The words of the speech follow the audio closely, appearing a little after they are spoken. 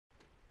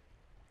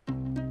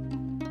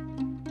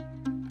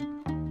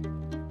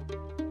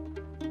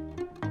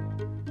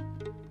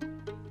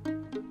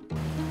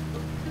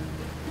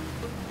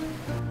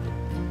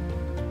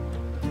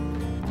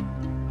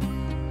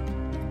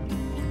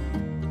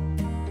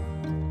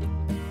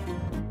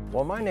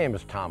Well, my name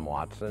is Tom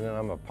Watson, and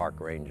I'm a park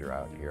ranger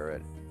out here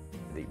at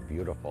the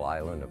beautiful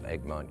island of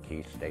Egmont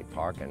Key State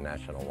Park and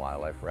National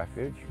Wildlife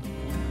Refuge.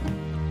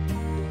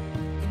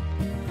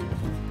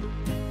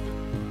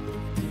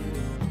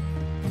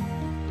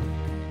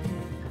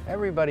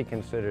 Everybody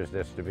considers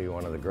this to be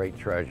one of the great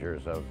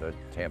treasures of the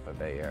Tampa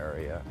Bay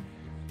area,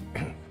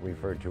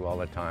 referred to all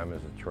the time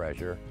as a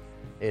treasure.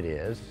 It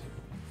is.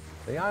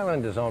 The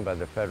island is owned by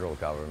the federal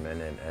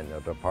government and the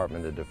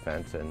Department of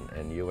Defense,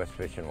 and U.S.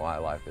 Fish and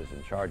Wildlife is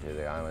in charge of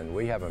the island.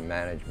 We have a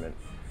management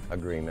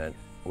agreement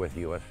with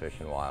U.S. Fish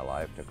and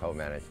Wildlife to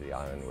co-manage the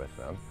island with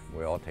them.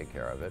 We all take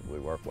care of it. We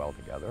work well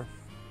together.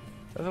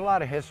 There's a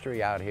lot of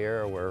history out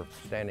here. We're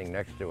standing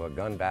next to a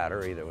gun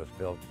battery that was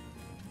built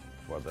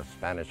for the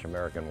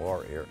Spanish-American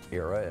War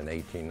era in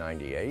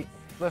 1898.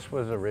 This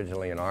was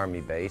originally an Army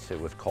base. It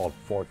was called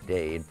Fort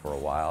Dade for a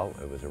while.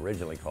 It was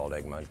originally called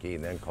Egmont Key,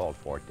 then called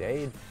Fort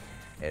Dade.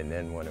 And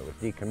then when it was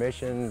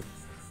decommissioned,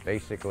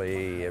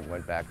 basically it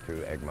went back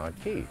to Egmont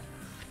Key.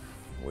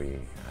 We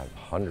have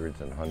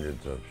hundreds and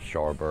hundreds of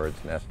shorebirds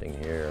nesting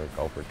here,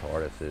 gopher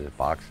tortoises,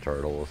 box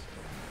turtles,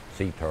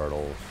 sea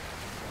turtles,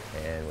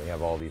 and we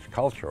have all these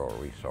cultural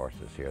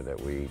resources here that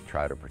we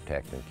try to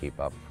protect and keep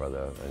up for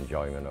the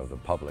enjoyment of the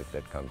public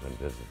that comes and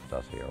visits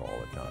us here all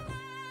the time.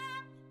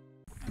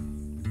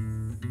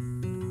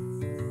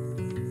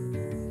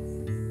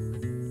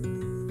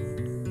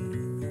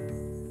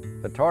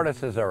 The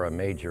tortoises are a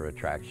major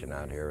attraction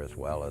out here, as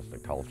well as the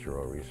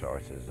cultural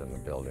resources and the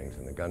buildings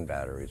and the gun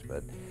batteries,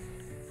 but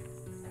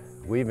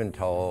we've been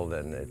told,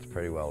 and it's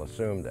pretty well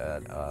assumed,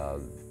 that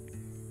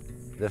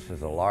this is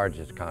the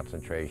largest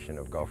concentration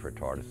of gopher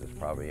tortoises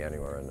probably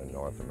anywhere in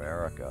North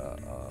America.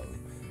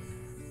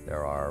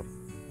 There are,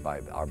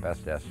 by our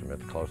best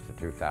estimates, close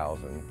to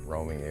 2,000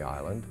 roaming the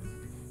island.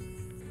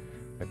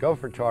 The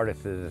gopher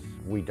tortoises,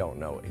 we don't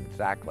know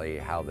exactly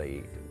how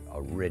they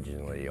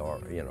originally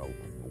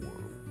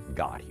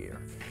got here,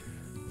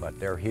 but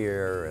they're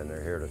here and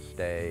they're here to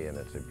stay, and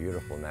it's a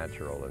beautiful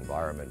natural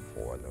environment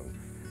for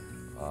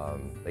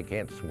them. They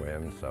can't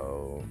swim,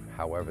 so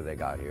however they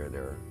got here,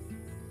 they're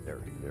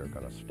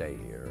going to stay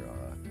here.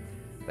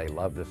 They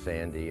love the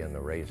sandy and the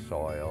raised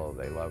soil.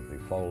 They love the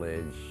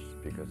foliage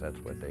because that's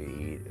what they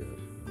eat, is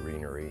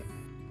greenery.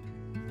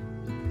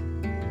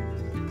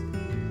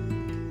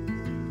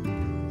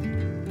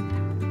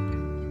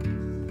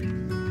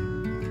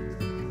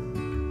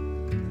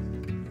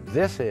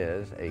 This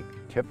is a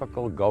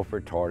typical gopher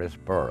tortoise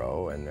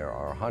burrow, and there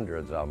are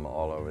hundreds of them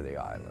all over the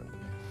island.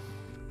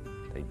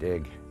 They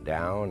dig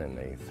down and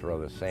they throw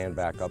the sand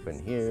back up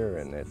in here,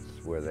 and it's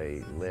where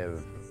they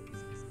live,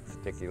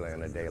 particularly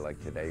on a day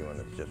like today when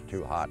it's just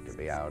too hot to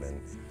be out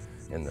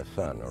in the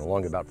sun.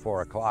 Along about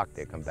 4 o'clock,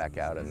 they come back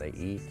out and they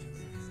eat.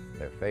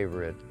 Their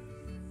favorite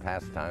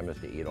pastime is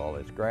to eat all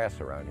this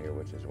grass around here,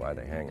 which is why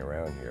they hang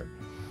around here.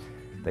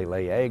 They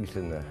lay eggs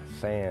in the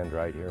sand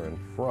right here in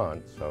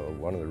front, so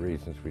one of the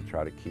reasons we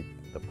try to keep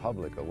the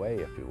public away,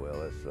 if you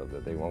will, is so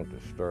that they won't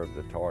disturb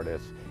the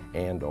tortoise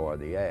and or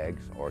the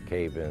eggs or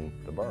cave in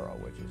the burrow,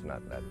 which is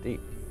not that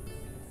deep.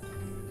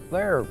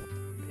 They're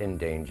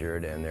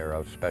endangered and they're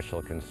of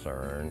special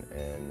concern,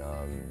 and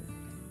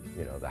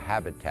the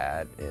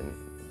habitat in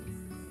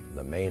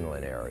the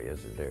mainland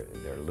areas,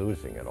 they're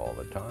losing it all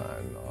the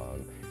time.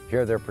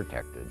 Here they're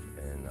protected,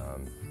 and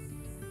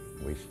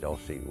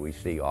we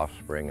see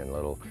offspring and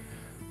little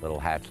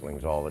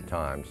hatchlings all the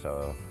time,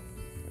 so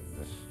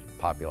this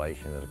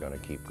population is going to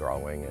keep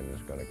growing and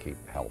is going to keep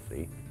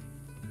healthy.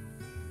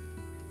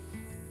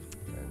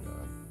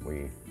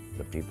 And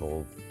the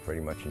people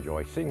pretty much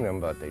enjoy seeing them,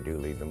 but they do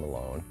leave them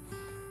alone.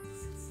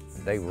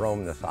 They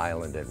roam this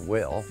island at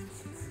will.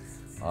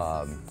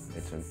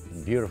 It's a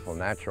beautiful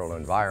natural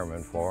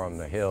environment for them,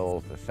 the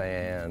hills, the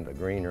sand, the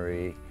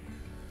greenery,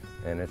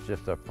 and it's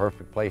just a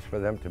perfect place for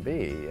them to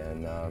be.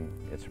 And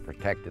it's a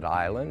protected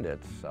island.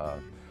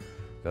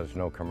 There's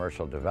no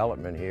commercial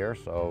development here,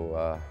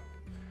 so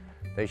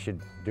they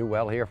should do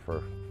well here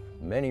for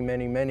many,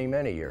 many, many,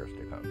 many years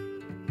to come.